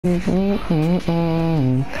Give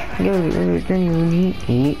everything you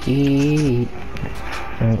need.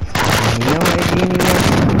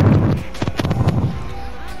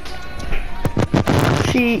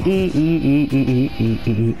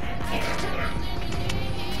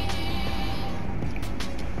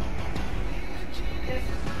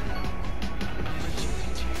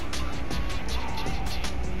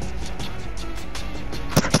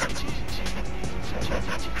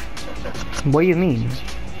 What do you mean?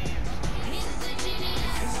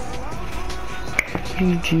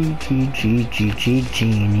 G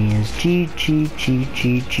genius.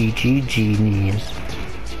 Genius.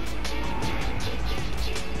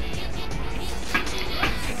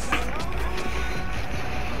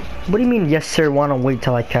 What do you mean, yes sir, wanna wait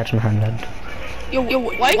till I catch him handed? Yo,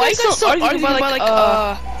 why you guys still arguing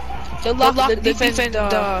about the defense,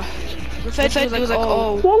 the defense was like,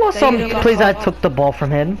 oh. What was some plays I took the ball from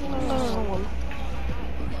him?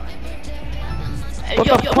 But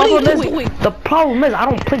the problem is I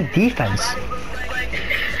don't play defense.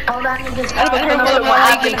 He was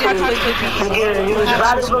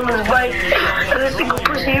right on his bike.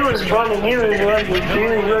 He was running really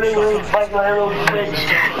fighting my little bitch.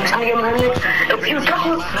 If you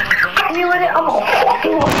don't hit me with it, I'm gonna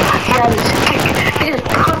fucking kick. He just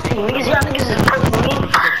pussy. Niggas, y'all niggas is pussy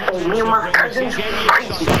me and my cousins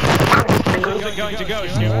crazy.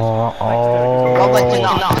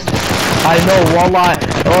 I know, wallah.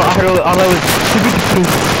 I was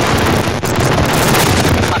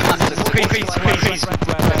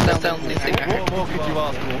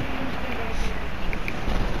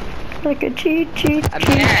like a cheat.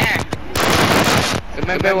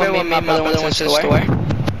 Remember when my brother went to the store?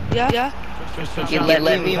 Yeah. He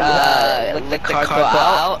let me the car go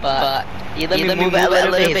out, but he let me move it a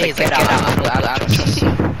little bit. He's like, get out.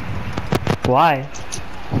 Why?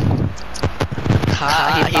 He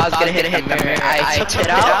thought I was gonna hit the mirror. I took it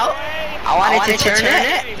out. I wanted to turn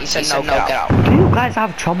it. He said, no, get out. Do you guys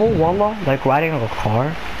have trouble, wallah, like riding a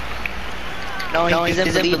car? No, he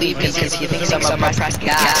doesn't believe me because he thinks I'm gonna press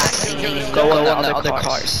gas and go on the other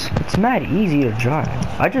cars. It's mad easy to drive.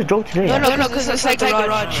 I just drove today. No, because it's like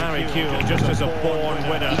garage. Just as a born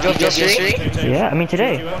winner. You drove yesterday? Yeah, I mean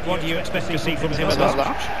today. What do you expect to see from him?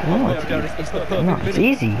 No, it's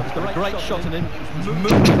easy. He's got a great shot on him.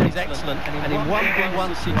 Movement is excellent, and in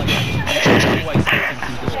 1v1 situations, he always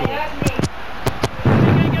sentences the score.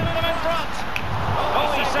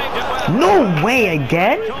 No way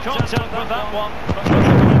again?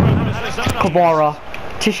 Kabara.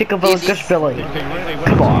 Tishikaville Gushbilly.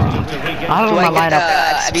 Kabara. I have my lineup.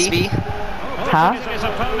 XP? Huh?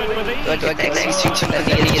 Do I get XP to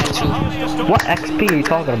What XP are you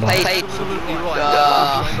talking about?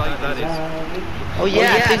 Oh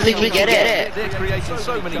yeah, I think we get it.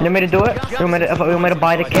 You want me to do it? You want me to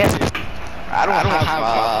buy the kit? I don't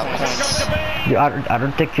have points. I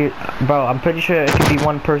don't think you... Bro, I'm pretty sure it could be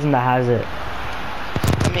one person that has it.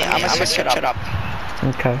 I'm gonna shut up.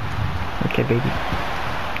 Okay. Okay, baby.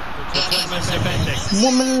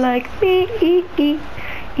 Woman like me,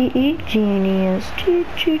 genius,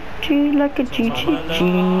 like a genius,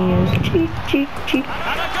 genius,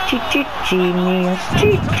 genius,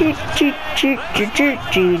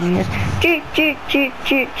 genius,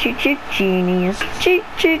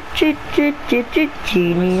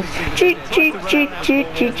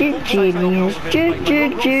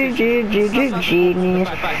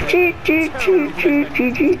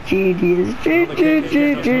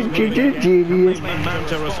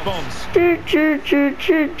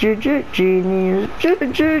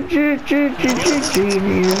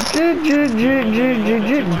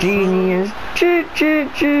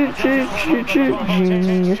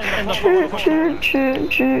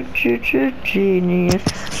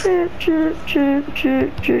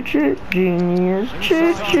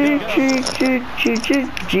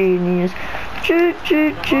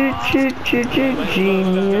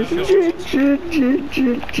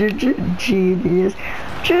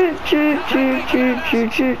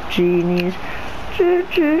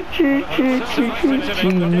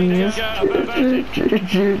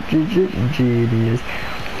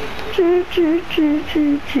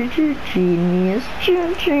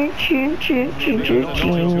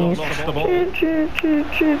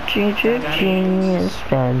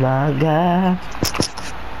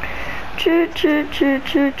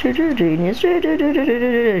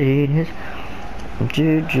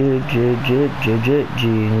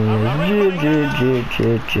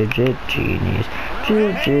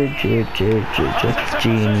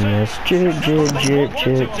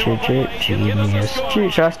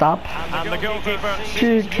 Should I stop? And the goalkeeper.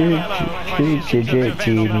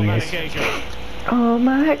 Genius. Oh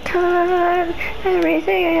my God,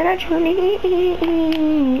 everything that you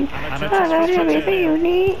need. I got everything you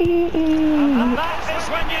need. And that is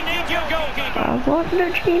when you need your goalkeeper. I want the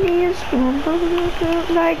genius,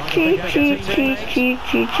 like genius, Right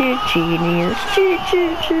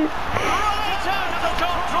out of the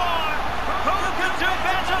top drawer. Who could do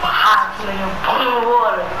better than Hot nigga, boiling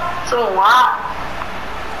water. So hot.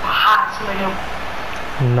 Hot nigga.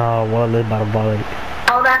 No, what live by the body.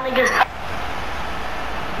 Oh, that nigga's.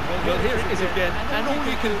 Well, here it is again, and all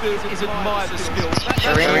you can do is admire the skill.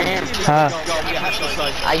 Huh?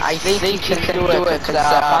 I think you can do it because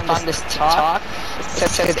I'm on this talk.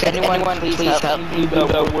 Could anyone please help me with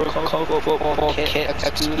the World Cup football kit? I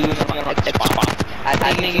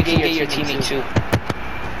think you can get your teammate too.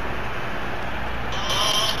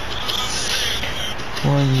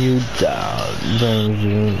 When you down, then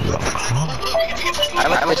you rock. I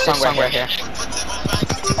like this song right here.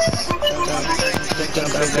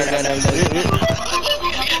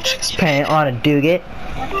 Paint on a Duget.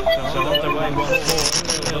 So on the way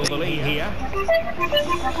 1-4 the lead here.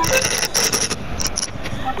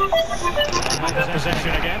 Has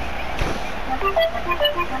possession again.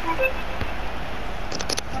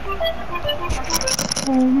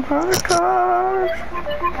 Oh my gosh.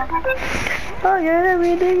 I got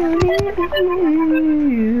everything you need.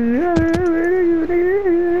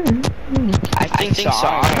 I think so.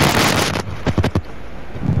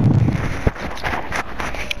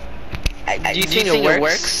 Do you think it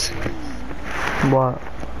works? What?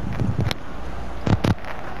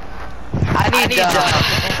 I need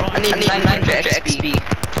 900 XP.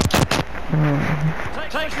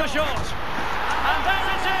 Takes the shot. And there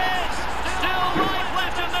it is. Still life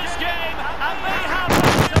left in this game. And they have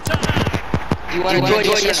it to hand. Do you want to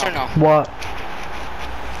do it, yes or no? What?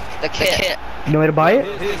 The kit. You want me to buy it?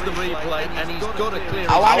 Here's the replay, and he's got it clear.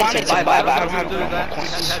 I wanted to buy, but I don't have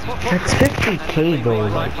coins. That's 50k though.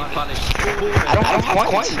 Like. I don't have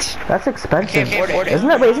coins. That's expensive. I can't afford it. Isn't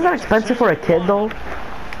that expensive for a kid though?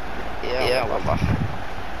 Yeah, well.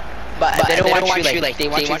 But they don't want you like they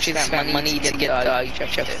want you to spend money to get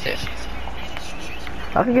check this.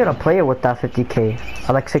 I can get a player with that 50k.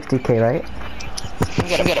 I like 60k, right? You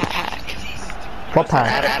can get a pack. What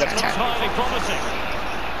pack? Out of 10. Highly promising.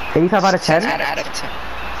 85 out of 10? 10 out of 10.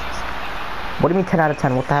 What do you mean 10 out of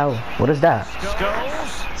 10? What the hell? What is that?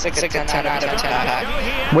 Goals. 6 out of 10 out of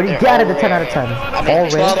 10. What do you get out of the 10 out of 10? I All mean,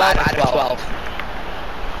 12 rare? out of 12.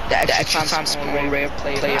 The extra times more rare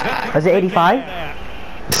player pack. Is it 85?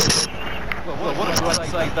 Well, what a great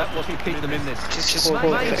save that was to keep them in this. Just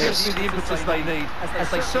Maybe gives you the impetus they need, as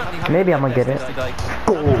they certainly have. Maybe I'm gonna get it. Today.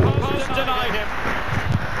 Opponent denied him.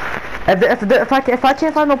 If I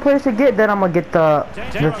can't find no players to get, then I'm gonna get the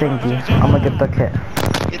thingy. I'm gonna get the kit.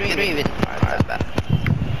 You don't even that.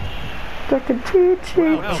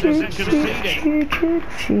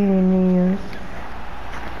 Genius.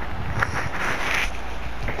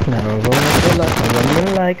 Never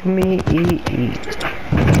gonna like me.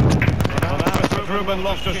 Well, now it's with Ruben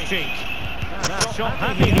Loftus-Cheek. Now shot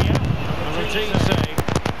happy here. A routine save.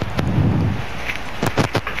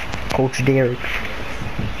 Coach Derek.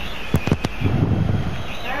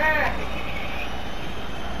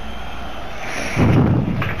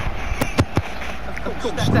 Of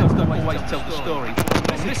course, stats don't always tell the story. On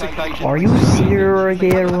this occasion, Are you serious right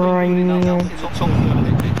now? it's a top of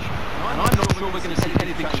the pitch. And I'm not sure we're going to see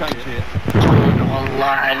anything change here.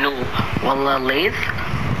 Wallah, I knew. Wallah, Laith.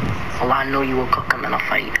 Wallah, I knew you were cooking in a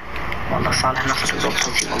fight. Wallah, Saleh نفسه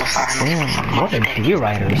ظبطتي. Wallah, Damn, what a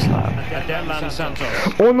D-Rider slap. Adelan Santos.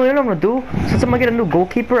 Oh no, you know what I'm gonna do? Since I'm gonna get a new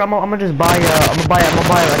goalkeeper, I'm gonna just buy like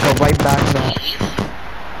a right back.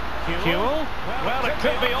 Kewell. Well, it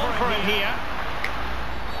could be on for him here.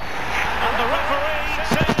 And the referee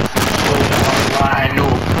says... Wallah, I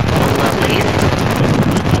knew. Wallah, Laith.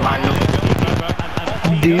 Wallah, I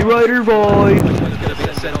knew. D-Rider boy. It's going to be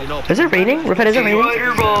a sending off. Is it raining? Rafet, is it raining?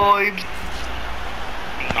 D-Rider vibes.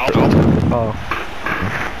 Oh.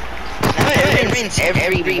 It rains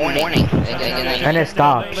every morning. And it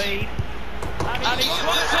stops. And he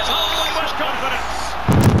swats it home with confidence.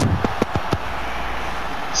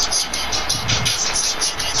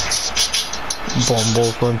 Bombo,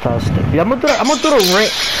 fantastic. Yeah, I'm gonna do the rain.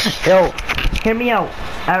 Yo, hear me out.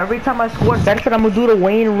 Every time I score Bedford, I'm gonna do the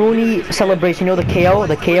Wayne Rooney celebration. You know the KO,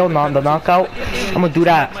 the knockout. I'm gonna do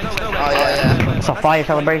that. Oh yeah. It's a fire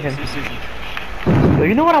celebration. Yo,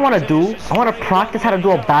 you know what I want to do? I want to practice how to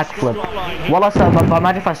do a backflip. Well,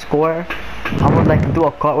 imagine if I score, I'm gonna like do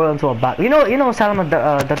a cartwheel into a back. You know, Salman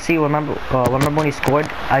Darcy. Remember when he scored?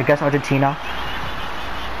 I guess Argentina.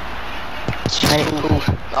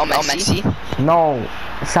 Oh, Messi? No,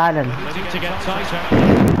 Salim. To get tighter.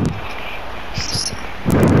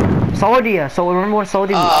 Saudi, so remember when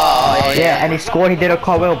Saudi? Oh, yeah. And he scored, he did a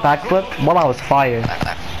cartwheel backflip. Well, I was fired.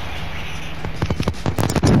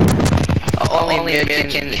 Only Amir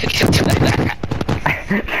can do that.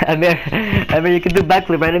 Amir, you can do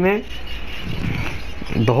backflip, right, Amir?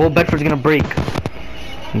 The whole Bedford's gonna break.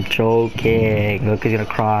 I'm joking. Look, he's gonna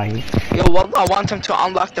cry. Yo, well, I want him to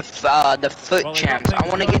unlock the foot champs. I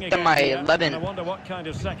want to get them my 11. I wonder what kind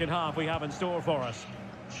of second half we have in store for us.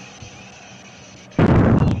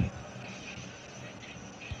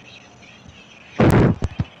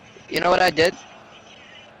 You know what I did?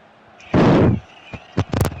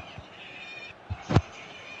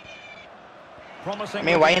 Promising. I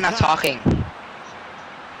mean, why are you not talking? Who,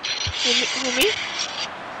 me?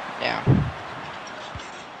 Yeah.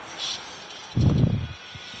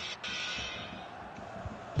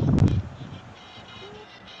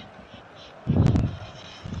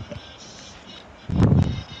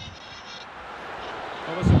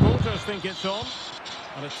 Well, the supporters think it's on,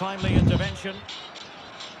 and a timely intervention.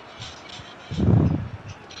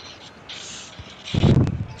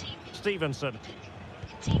 Stevenson.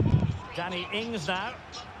 Danny Ings now.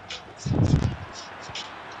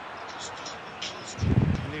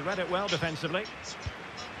 And he read it well defensively.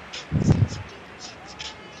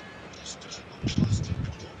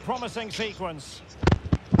 Promising sequence.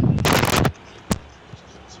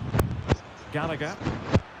 Gallagher.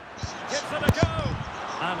 Gives it a go.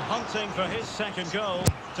 And hunting for his second goal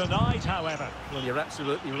tonight, however. Well, you're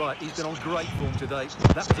absolutely right. He's been on great form today.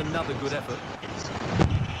 That was another good effort.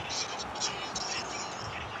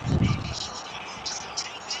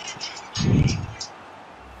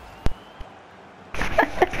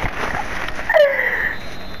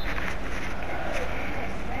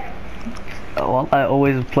 Well, I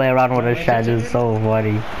always play around with a shot. It's so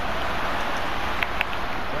funny.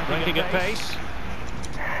 Breaking at pace.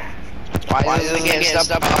 Why is it getting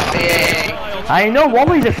stopped up? I know, what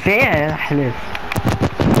was the fan? Ahlif.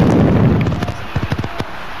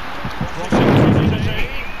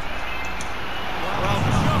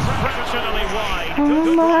 Professionally wide. The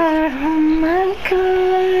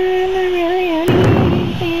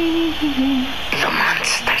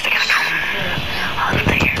monsters are gonna come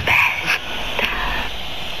under your bed.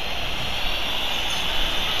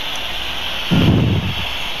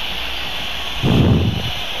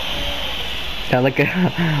 Yeah, look at,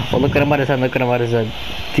 oh, look at him, look at him,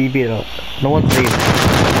 TV, no one's leaving.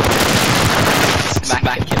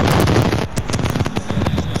 Back.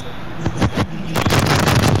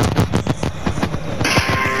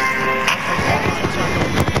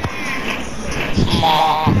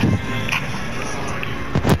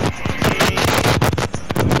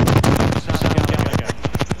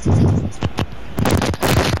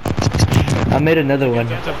 I made another one.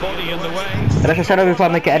 Get a body in the way. And I should set up before I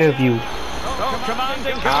make an edit of you.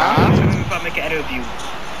 Commanding If I make an edit of you.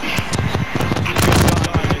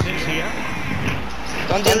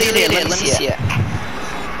 Don't delete it. Let me see it.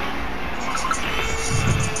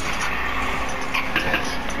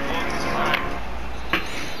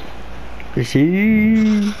 You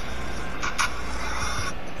see?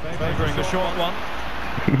 Favoring the short one.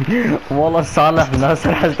 Wallah, Salah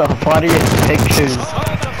Nasser has the funniest pictures.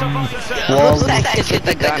 Who's that kid with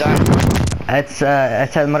the gun? It's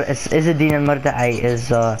Izzeddin al-Mardai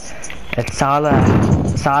is it's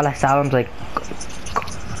Salam's like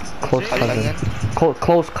close cousin.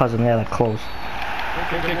 Close cousin, yeah, like close.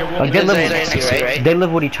 They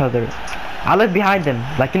live with each other. I live behind them.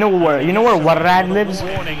 Like, you know where Warrad lives?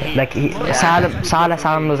 Like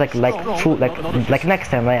Salam was like food, like next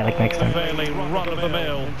time, yeah, like next time.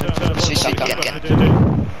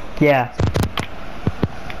 Yeah.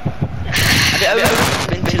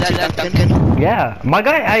 Yeah, my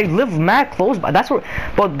guy, I live mad close, but that's where.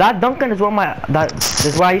 But that Duncan is where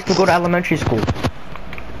I used to go to elementary school.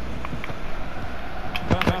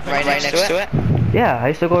 Right next to it? Yeah, I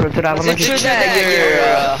used to go to the elementary school.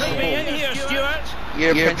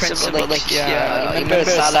 Your principal, like, remember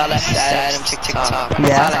Salah said on TikTok?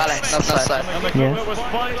 Yeah. Salah.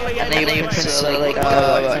 Yeah. And then your principal, like,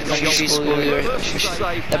 elementary school,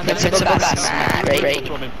 the principal got mad, right?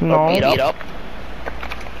 No. Beat up.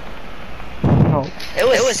 No. It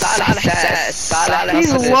was Salah.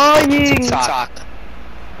 He's lying.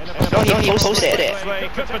 No, he posted it.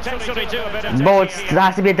 Bro, it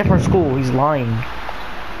has to be a different school. He's lying.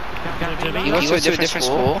 He went to a different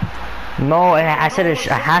school? No, I said it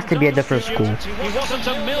has to be a different school. He wasn't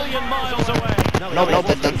a million miles away. No,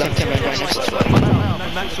 but Duncan went next to it.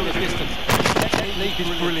 That sort of distance. Technique is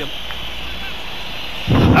brilliant.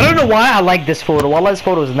 I don't know why I like this photo. Wallah, this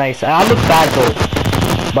photo is nice. I look bad though.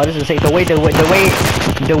 But this is insane. The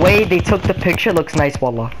way they took the picture looks nice,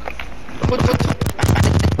 wallah.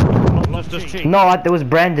 Lost his cheek. No, it was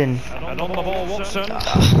Brandon. And on the ball, Watson. And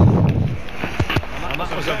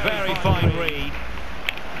that was a very fine read.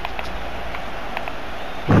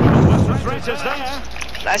 The threat is there.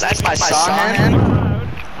 That's my son.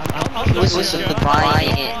 This was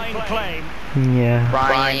Brian. Claim. Yeah.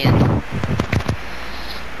 Brian.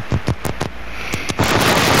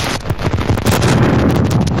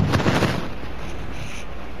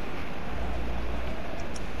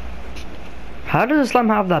 How does Islam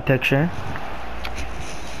have that picture?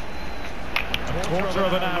 A quarter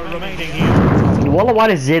of an hour remaining here. Wallah, why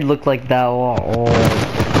does Zid look like that? Oh.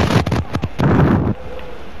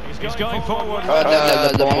 He's going forward.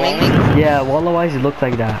 The bombing. Yeah, Wallah, why does he look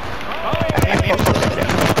like that?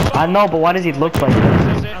 I know, but why does he look like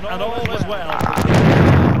that? And all is well.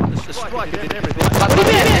 The striker did everything. What do you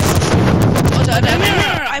mean?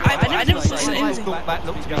 I never saw I thought that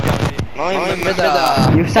looked to be I remember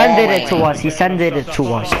the... You sent it to us. He sent it to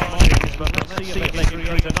us. See if they can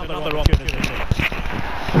create another opportunity.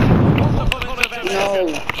 No.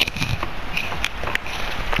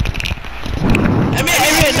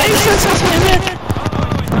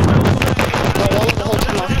 The whole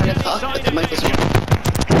time I was trying to talk, but the mic was on.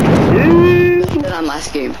 Did on last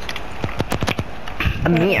game.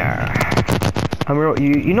 Amir.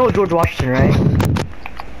 You know George Washington, right?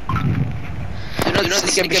 You know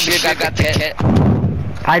this nigga got the kit.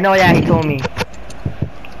 I know, yeah, he told me.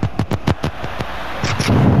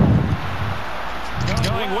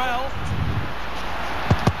 Going well.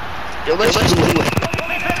 Yo, let's do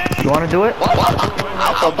it. You wanna do it?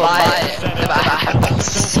 I'll buy it.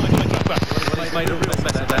 made a real mess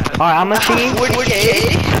of that. Alright, I'ma see.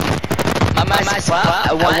 My spot,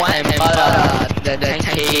 I went and bought the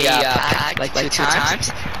 10k pack like 2 times.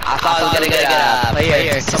 I thought I was gonna get a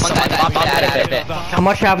player. Someone got bumped out of it. How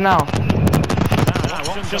much you have now?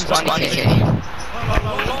 20k.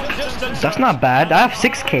 That's not bad. I have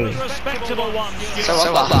 6k. Respectable one. So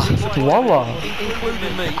Wallah.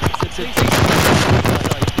 Including me.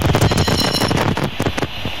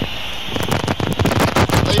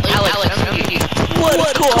 Alex,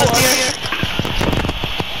 What's going on here?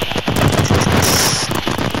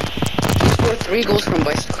 Scored 3 goals from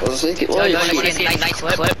bicycles. you wanna see a nice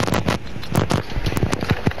clip?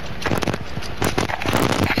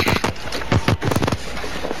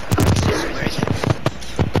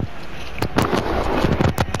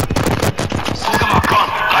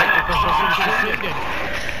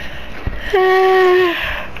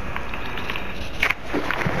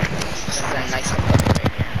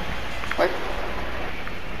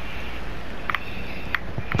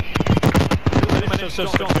 So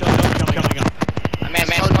coming up. Man,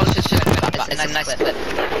 it's a nice clip.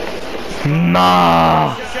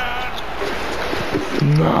 Nah.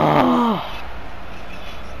 Nah.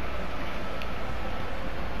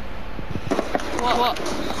 What?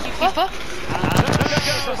 Fifa?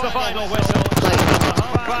 That's the final whistle.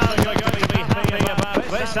 Fans are going to be happy about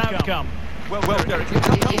this outcome. Well, Derek, at the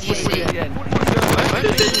end.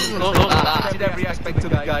 Did every aspect of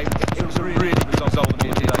the game. It was a really good result at the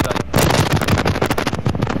end of the day.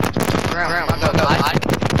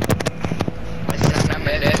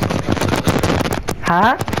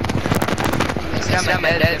 Huh?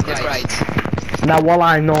 Now Wallah,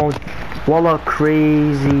 I know. Wallah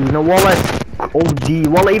crazy. No, Wallah OD.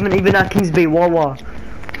 Wallah even at Kings Bay, Wallah.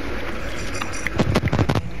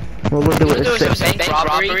 Wallah do it. Bank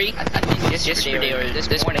robbery. Yesterday or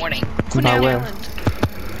this morning. Nah, where?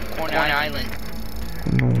 Corner Island.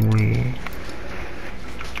 No way.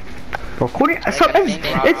 Bro,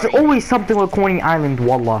 it's always something with Coney Island,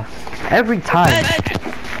 Wallah. Every time.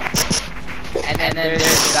 And then there's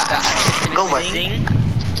missing.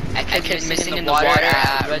 I kept missing in the water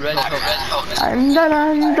at Red Hook.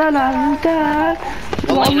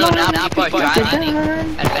 Now people are driving.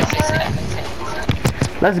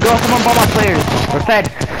 Let's go, come on, my players. We're fed.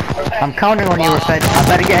 I'm counting on you, we're fed. I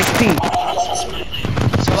better get XP.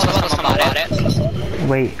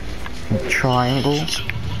 Wait. Triangle.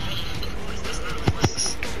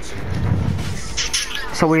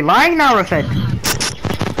 So we lying now, Rafet?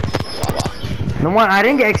 No one, I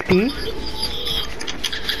didn't get XP.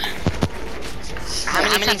 How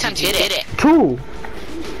many times did it? 2.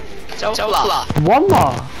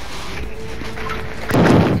 Wallah.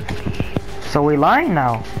 So we lying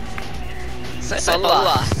now.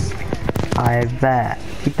 I bet.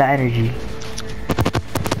 Keep that energy.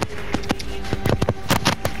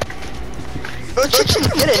 Bro, Chicken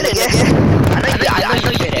did it, nigga. I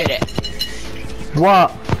know you did it.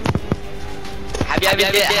 What? Have you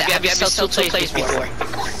ever sold 2 plays before?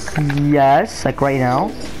 Yes, like right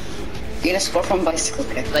now. You gonna score from bicycle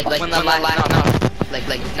kick. Like when the last no. Like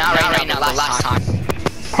not right now, the last time.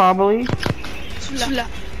 Probably.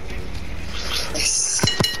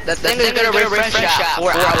 The thing is gonna refresh at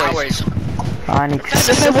 4 hours. I need to.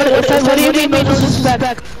 What do you mean no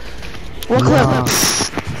disrespect? What clip?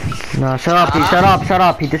 No, shut up, shut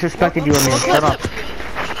up. He disrespected you, man. Shut up.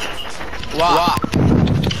 Wow.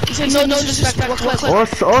 He said no disrespect. What clip?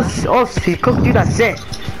 Us, he cooked you, that's it.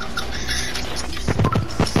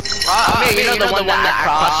 You know the one that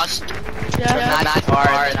crossed? Yeah. Not far,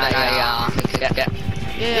 and then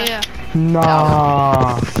Yeah.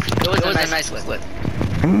 Nah. It was a nice clip.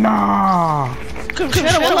 Nah.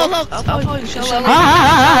 Shut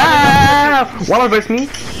up. Wallah versus me.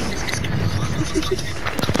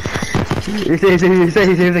 He says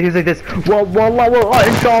like this. Wallah,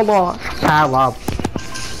 inshallah. Salam.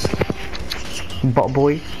 But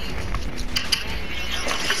boy.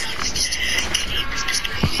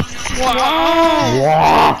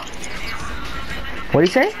 Wow. What do you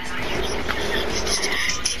say?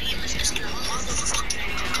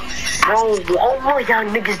 Bro, all y'all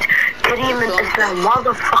niggas, Kareem and Islam, why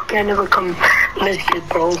the fuck y'all never come masjid,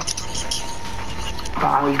 bro?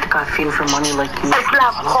 Wow, you think I feel for money like you?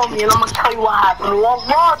 Islam, call me and I'ma tell you what happened.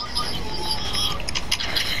 Wallah.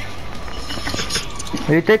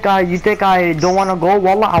 You think I don't wanna go?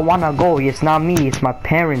 Wallah, I wanna go. It's not me, it's my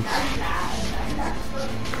parents.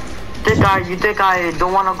 You think I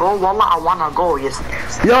don't wanna go? Wallah, I wanna go. Yes.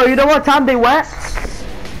 Yo, you know what time they went?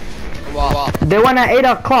 Wow. They went at 8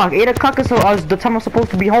 o'clock. 8 o'clock is the time I'm supposed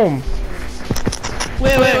to be home.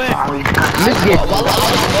 Wait. Masjid.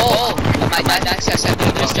 My dad said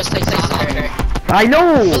just like soccer. I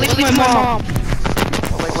know. My mom.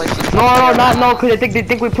 No, cause they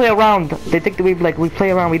think we play around. They think that we play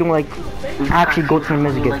around. We don't like actually go to the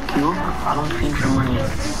masjid. Like you? I don't feel for money.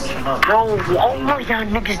 Bro, all y'all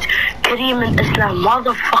niggas, Kareem and Islam, why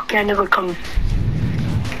the fuck y'all never come?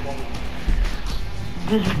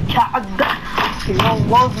 This Kaaba, you know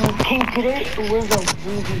what we came today? We were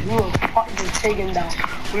fucking taken down.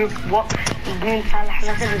 We were doing Salah,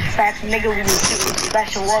 this fat nigga, we were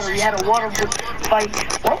splashing water. We had a water fight.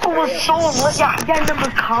 What was so what y'all never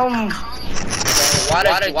come?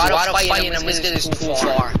 Water fight in a masjid is too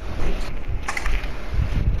far.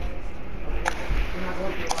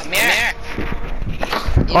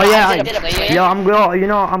 Oh yeah, yo, I'm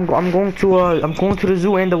going to the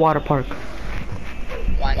zoo and the water park.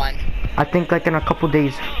 One. I think like in a couple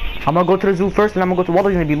days. I'm gonna go to the zoo first, and I'm gonna go to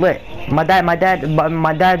Waller's gonna be lit. My dad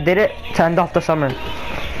did it to end off the summer. Where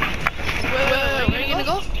are you gonna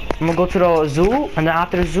go? I'm gonna go to the zoo, and then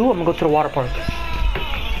after the zoo, I'm gonna go to the water park.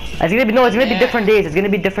 It's gonna be different days. It's gonna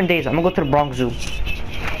be different days. I'm gonna go to the Bronx Zoo.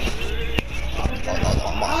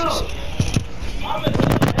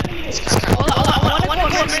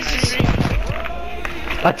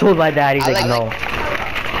 I told my dad, he's like, no.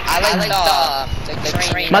 I like the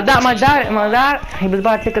train. My dad, he was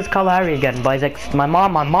about to take his Kalahari again, but he's like, my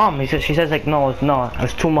mom, she says like, no, it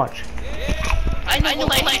was too much. I know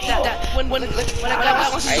like that. When I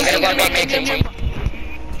got Are you gonna go make a train?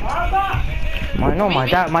 I know, my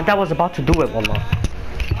dad was about to do it, wallah.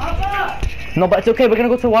 No, but it's okay, we're gonna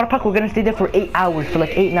go to the water park, we're gonna stay there for 8 hours, for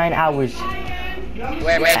like 8-9 hours.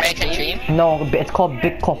 Where make a train? No, it's called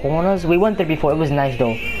Big Cojones. We went there before, it was nice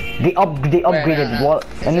though. They upgraded, what?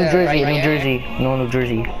 In New Jersey. No, New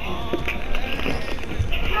Jersey. I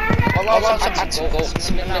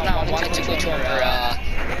wanted to go to our,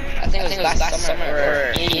 I think it was last summer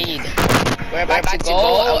or Eid. We're about to go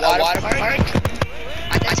a water park.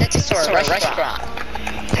 I said to a restaurant.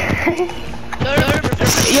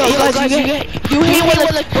 Yo, guys, you hate when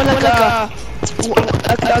a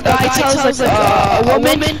guy tells like a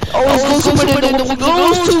woman always goes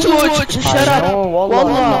too much. Shut up.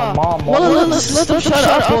 Wallah. Let them shut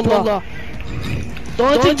up, wallah. The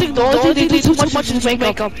only thing they do too much is make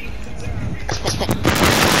makeup.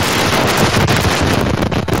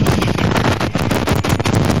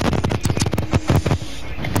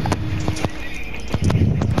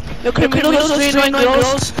 Yo, criminals, those 3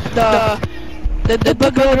 girls, the big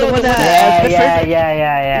girl, the one that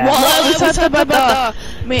Yeah. Well, we talked about the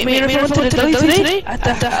main reference to the deli today.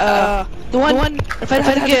 The one if I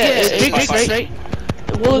had to get drinks, right?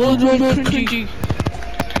 We'll do cringy.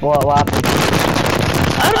 What happened?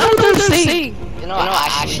 I don't know what they're saying. You know,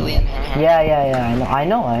 actually in her. Yeah, I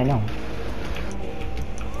know.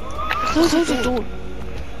 Close the door.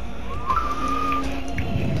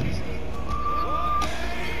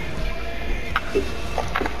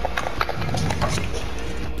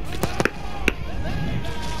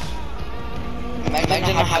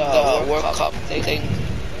 Imagine I have the World Cup thing.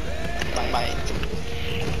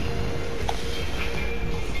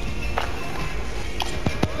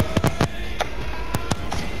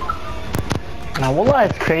 Now, wallah,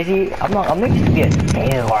 it's crazy. I'm used to be a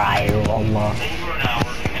terror, wallah.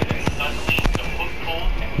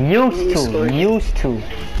 Used to.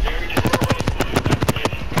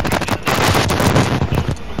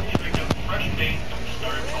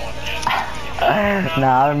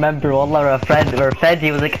 Nah, I remember, wallah, our friend,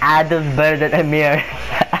 he was like, Adam's better than Amir.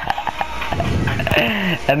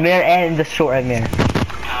 Amir and the short Amir.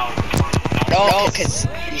 No, because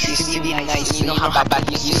you used to be nice. You know how bad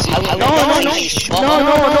you used to be. No,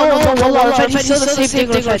 wallah, Fed, he's still the same thing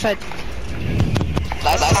with Fed.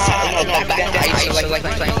 Back then, I used to like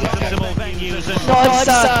playing. No, it's,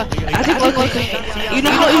 I think, look, you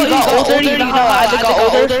know how he got older, you know how I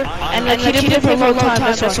got older, and like he didn't play for a long time,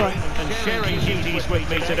 that's why. Sharing duties with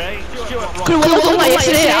me today.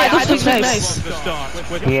 I was nice.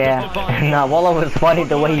 Yeah, nah, wallah was funny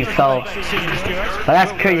the way he fell. But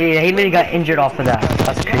that's crazy, he really got injured off of that.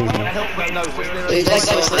 That's crazy. You guys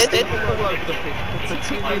twisted?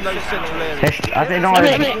 I think, no, I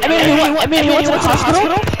mean, he went to the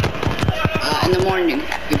hospital? In the morning,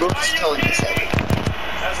 he broke his toe in his head.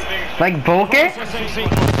 like, broke it?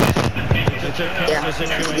 Yeah,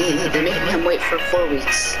 they're making him wait for 4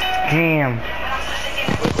 weeks. Damn.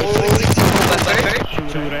 4 weeks in November.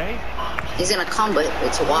 He's gonna come, but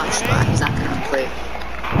it's a watch, but he's not gonna play.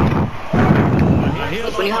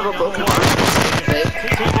 Like when you have a broken arm, right?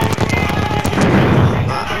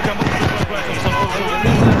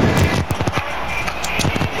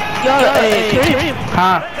 Yo, Kareem.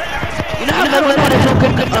 Huh? You know how everyone had a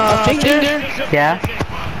broken finger? Yeah?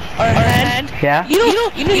 Or hand? Yeah? You know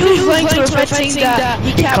he was lying to a friend saying that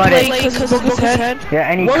he can't play because he broke his hand?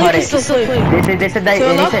 Yeah, and he Well, cut he it. can still play. They said that he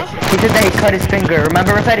said that he cut his finger.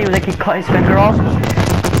 Remember I said he was like he cut his finger off?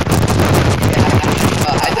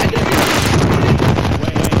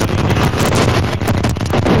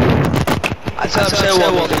 I said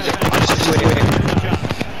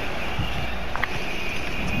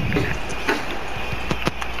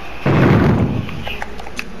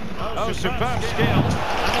Oh, superb skill.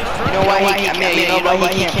 You know why he can't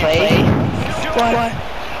play? Why?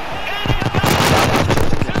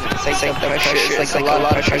 It's like the pressure. It's like a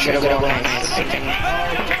lot of pressure to go on.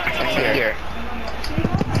 From here.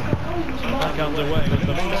 Back underway with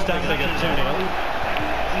the lead standing at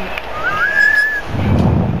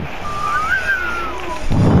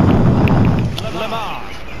 2-0. Lamar.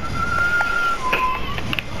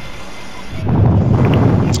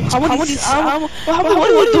 What are you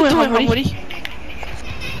doing, Hamudi?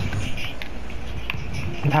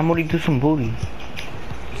 Hamudi do some booty.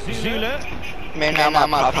 Zula. Man,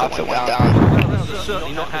 my profit went down.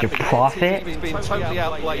 Your profit?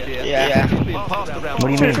 Yeah. What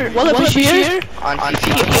do you mean? Well, this year, On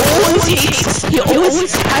he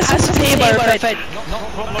always has to pay by a Fed.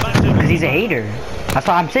 Because he's a hater. That's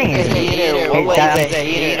what I'm saying.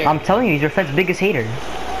 I'm telling you, he's your Fed's biggest hater.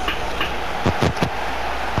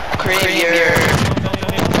 Create your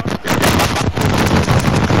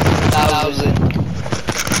 1,000.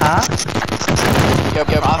 Huh? Your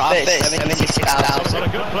profit 76,000.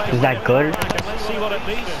 Is that good? Let's see what it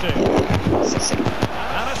leads to.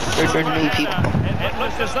 For new people. It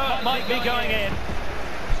looks as though it might be going in.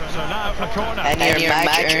 So now a corner. And your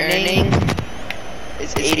match earning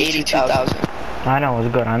is 82,000. I know,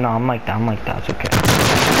 it's good. I know, I'm like that. It's okay.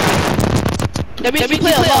 That means you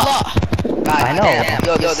play a lot. I know.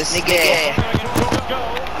 Yo, this nigga,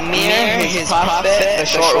 Mir, his profit, the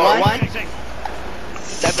short one,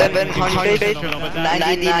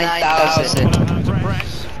 799,000.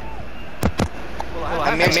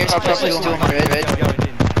 Amir's profit is 200.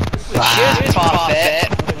 His profit,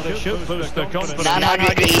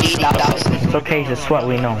 980,000. It's okay, he's a sweat,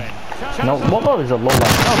 we know. No, what is a low line?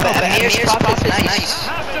 No, but Amir's profit is nice.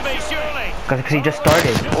 Because he just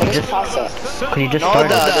started. Because he just started.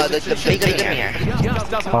 No, the big Amir.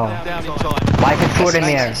 Oh. Why is it short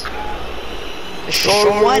Amir? The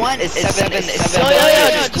short one is 7.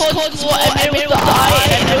 Just close Amir with the I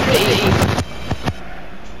and the E.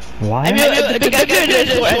 Why? The big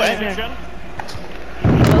Amir.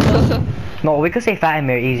 No, we could say fat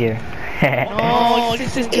Amir easier. Oh,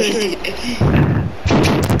 this is good.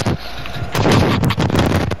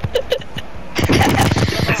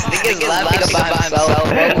 Nigga's laughing about himself.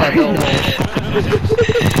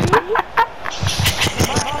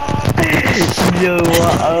 Yo,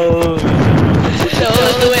 So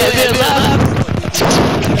the way Amir laughs.